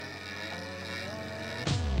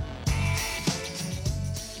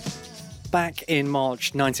Back in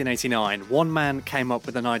March 1989, one man came up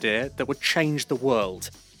with an idea that would change the world.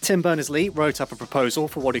 Tim Berners-Lee wrote up a proposal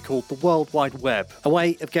for what he called the World Wide Web, a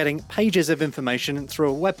way of getting pages of information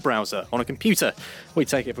through a web browser on a computer. We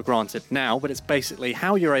take it for granted now, but it's basically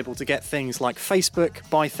how you're able to get things like Facebook,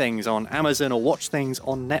 buy things on Amazon, or watch things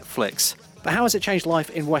on Netflix. But how has it changed life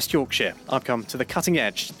in West Yorkshire? I've come to the cutting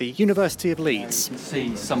edge, the University of Leeds. You can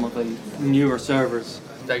see some of the newer servers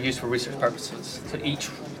that are used for research purposes. So each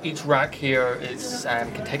rack here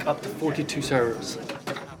can take up to 42 servers.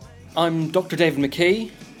 I'm Dr. David McKee.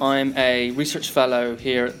 I'm a research fellow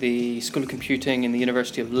here at the School of Computing in the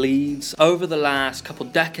University of Leeds. Over the last couple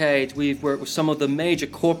of decades, we've worked with some of the major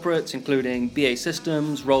corporates, including BAE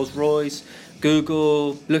Systems, Rolls-Royce,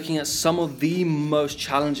 Google, looking at some of the most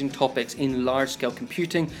challenging topics in large-scale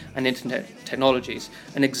computing and internet technologies.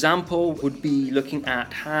 An example would be looking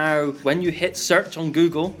at how, when you hit search on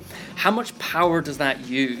Google, how much power does that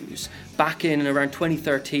use? Back in around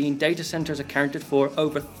 2013, data centers accounted for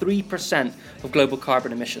over 3% of global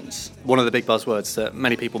carbon emissions. One of the big buzzwords that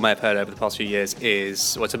many people may have heard over the past few years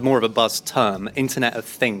is, well, it's more of a buzz term, Internet of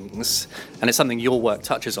Things, and it's something your work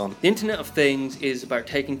touches on. The Internet of Things is about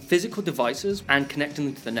taking physical devices and connecting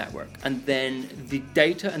them to the network, and then the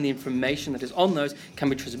data and the information that is on those can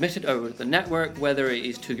be transmitted over the network, whether it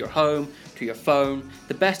is to your home, to your phone.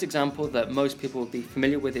 The best example that most people will be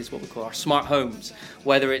familiar with is what we call our smart homes,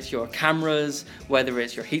 whether it's your cameras, whether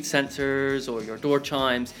it's your heat sensors or your door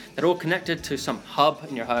chimes. They're all connected to some hub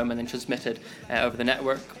in your home and then transmitted over the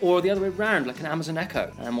network, or the other way around, like an Amazon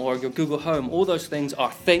Echo or your Google Home. All those things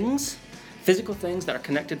are things, physical things that are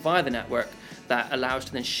connected via the network that allow us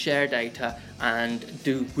to then share data and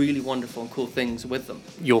do really wonderful and cool things with them.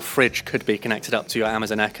 Your fridge could be connected up to your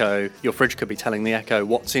Amazon Echo. Your fridge could be telling the Echo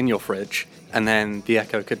what's in your fridge, and then the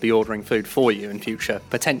Echo could be ordering food for you in future,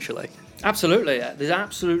 potentially. Absolutely. There's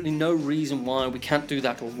absolutely no reason why we can't do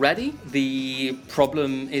that already. The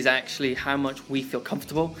problem is actually how much we feel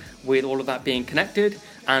comfortable with all of that being connected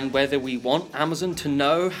and whether we want Amazon to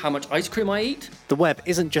know how much ice cream I eat. The web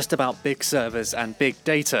isn't just about big servers and big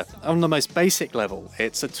data. On the most basic level,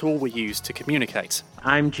 it's a tool we use to communicate.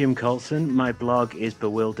 I'm Jim Colson. My blog is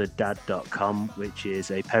bewildereddad.com, which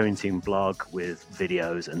is a parenting blog with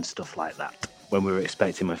videos and stuff like that. When we were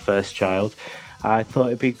expecting my first child, I thought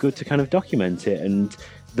it'd be good to kind of document it. And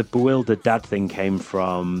the Bewildered Dad thing came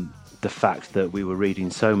from the fact that we were reading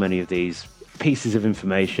so many of these pieces of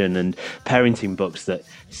information and parenting books that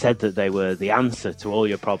said that they were the answer to all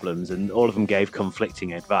your problems, and all of them gave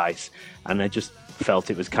conflicting advice. And I just felt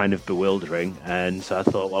it was kind of bewildering. And so I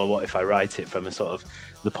thought, well, what if I write it from a sort of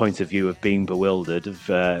the point of view of being bewildered,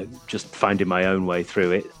 of just finding my own way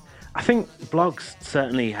through it. I think blogs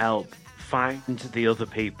certainly help find the other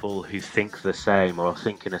people who think the same or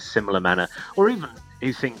think in a similar manner, or even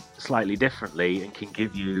who think slightly differently and can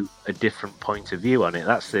give you a different point of view on it.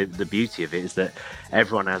 That's the beauty of it, is that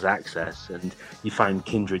everyone has access and you find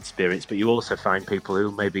kindred spirits, but you also find people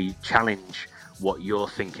who maybe challenge what you're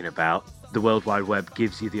thinking about. The World Wide Web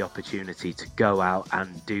gives you the opportunity to go out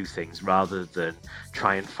and do things rather than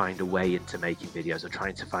try and find a way into making videos or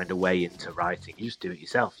trying to find a way into writing. You just do it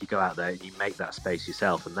yourself. You go out there and you make that space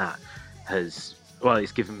yourself, and that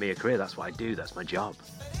it's given me a career. That's what I do. That's my job.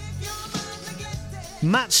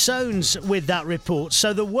 Matt Soanes with that report.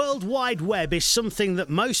 So the World Wide Web is something that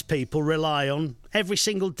most people rely on every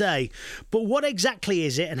single day. But what exactly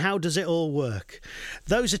is it and how does it all work?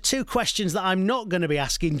 Those are two questions that I'm not going to be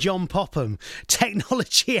asking John Popham,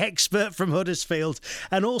 technology expert from Huddersfield,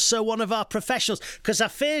 and also one of our professionals. Because I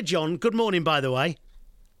fear, John, good morning, by the way.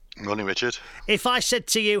 Morning, Richard. If I said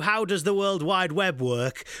to you, how does the World Wide Web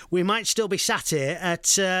work, we might still be sat here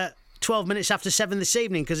at 12 minutes after 7 this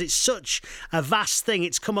evening, because it's such a vast thing.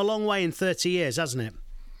 It's come a long way in 30 years, hasn't it?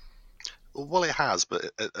 Well, it has, but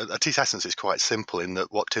at its essence, it's quite simple in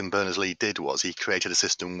that what Tim Berners-Lee did was he created a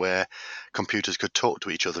system where computers could talk to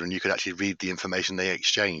each other and you could actually read the information they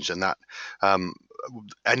exchanged, and that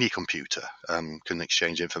any computer can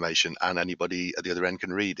exchange information and anybody at the other end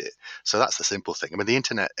can read it. So that's the simple thing. I mean, the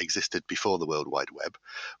internet existed before the World Wide Web,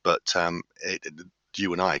 but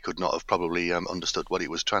you and I could not have probably understood what it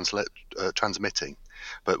was transmitting.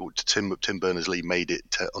 But Tim Berners-Lee made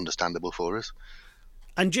it understandable for us.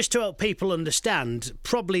 And just to help people understand,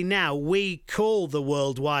 probably now we call the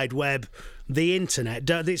World Wide Web the internet.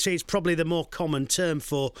 It's probably the more common term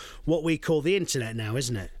for what we call the internet now,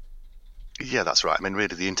 isn't it? Yeah, that's right. I mean,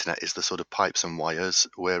 really, the internet is the sort of pipes and wires,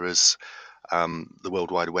 whereas the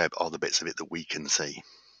World Wide Web are the bits of it that we can see.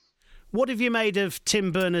 What have you made of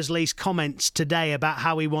Tim Berners-Lee's comments today about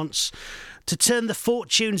how he wants to turn the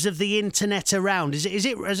fortunes of the internet around? Is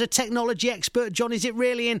it as a technology expert, John, is it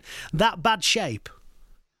really in that bad shape?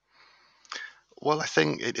 Well, I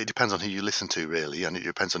think it depends on who you listen to, really, and it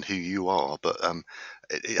depends on who you are. But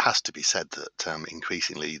it has to be said that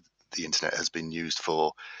increasingly the internet has been used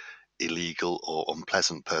for illegal or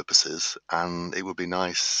unpleasant purposes, and it would be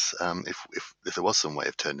nice if there was some way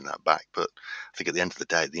of turning that back. But I think at the end of the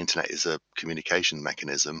day, the internet is a communication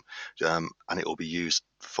mechanism, and it will be used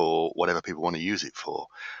for whatever people want to use it for.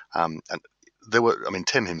 And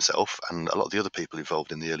Tim himself and a lot of the other people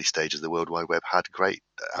involved in the early stages of the World Wide Web had great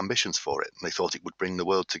ambitions for it, and they thought it would bring the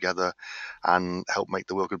world together and help make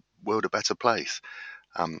the world a better place.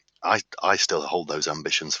 I still hold those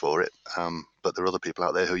ambitions for it, but there are other people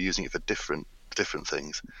out there who are using it for different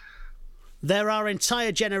things. There are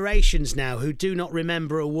entire generations now who do not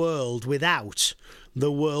remember a world without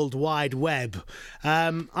the World Wide Web.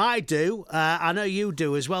 I do. I know you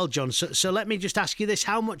do as well, John. So let me just ask you this.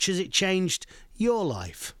 How much has it changed your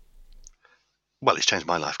life? Well, it's changed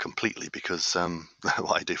my life completely because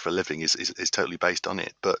what I do for a living is totally based on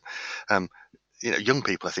it. But young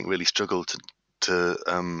people, I think, really struggle to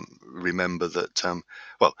remember that,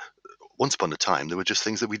 once upon a time, there were just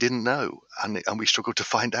things that we didn't know, and we struggled to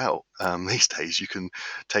find out. These days, you can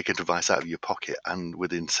take a device out of your pocket, and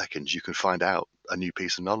within seconds, you can find out a new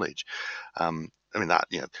piece of knowledge.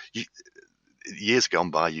 Years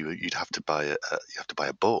gone by, you'd have to buy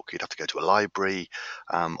a book, you'd have to go to a library,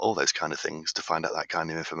 all those kind of things to find out that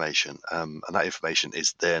kind of information. And that information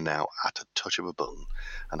is there now at a touch of a button.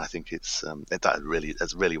 And I think that's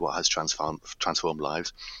really what has transformed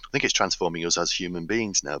lives. I think it's transforming us as human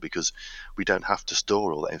beings now, because we don't have to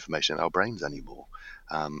store all that information in our brains anymore.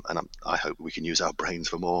 I hope we can use our brains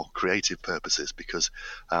for more creative purposes, because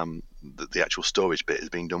the actual storage bit is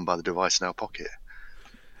being done by the device in our pocket.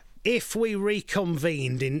 If we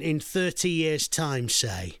reconvened in 30 years' time,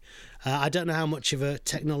 say, I don't know how much of a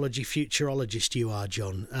technology futurologist you are,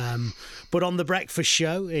 John, but on The Breakfast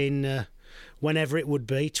Show in whenever it would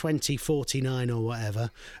be, 2049 or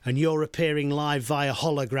whatever, and you're appearing live via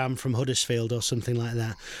hologram from Huddersfield or something like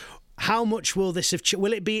that, how much will this have...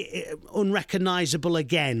 will it be unrecognisable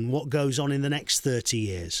again, what goes on in the next 30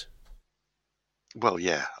 years? Well,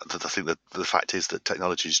 yeah, I think that the fact is that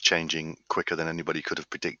technology is changing quicker than anybody could have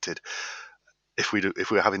predicted. If we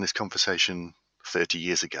were having this conversation 30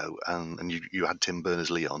 years ago, and you had Tim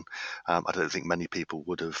Berners-Lee on, I don't think many people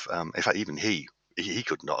would have. In fact, even he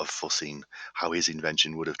could not have foreseen how his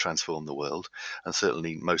invention would have transformed the world, and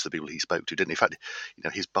certainly most of the people he spoke to didn't. In fact,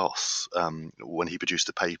 his boss, when he produced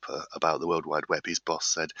a paper about the World Wide Web, his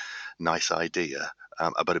boss said, "Nice idea,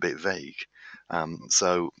 but a bit vague."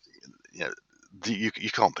 You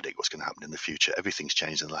can't predict what's going to happen in the future. Everything's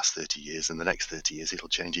changed in the last 30 years, and the next 30 years it'll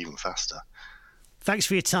change even faster. Thanks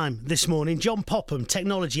for your time this morning. John Popham,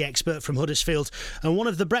 technology expert from Huddersfield and one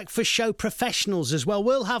of the Breakfast Show professionals as well.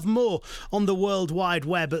 We'll have more on the World Wide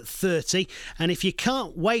Web at 30, and if you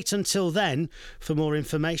can't wait until then for more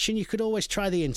information, you could always try the internet.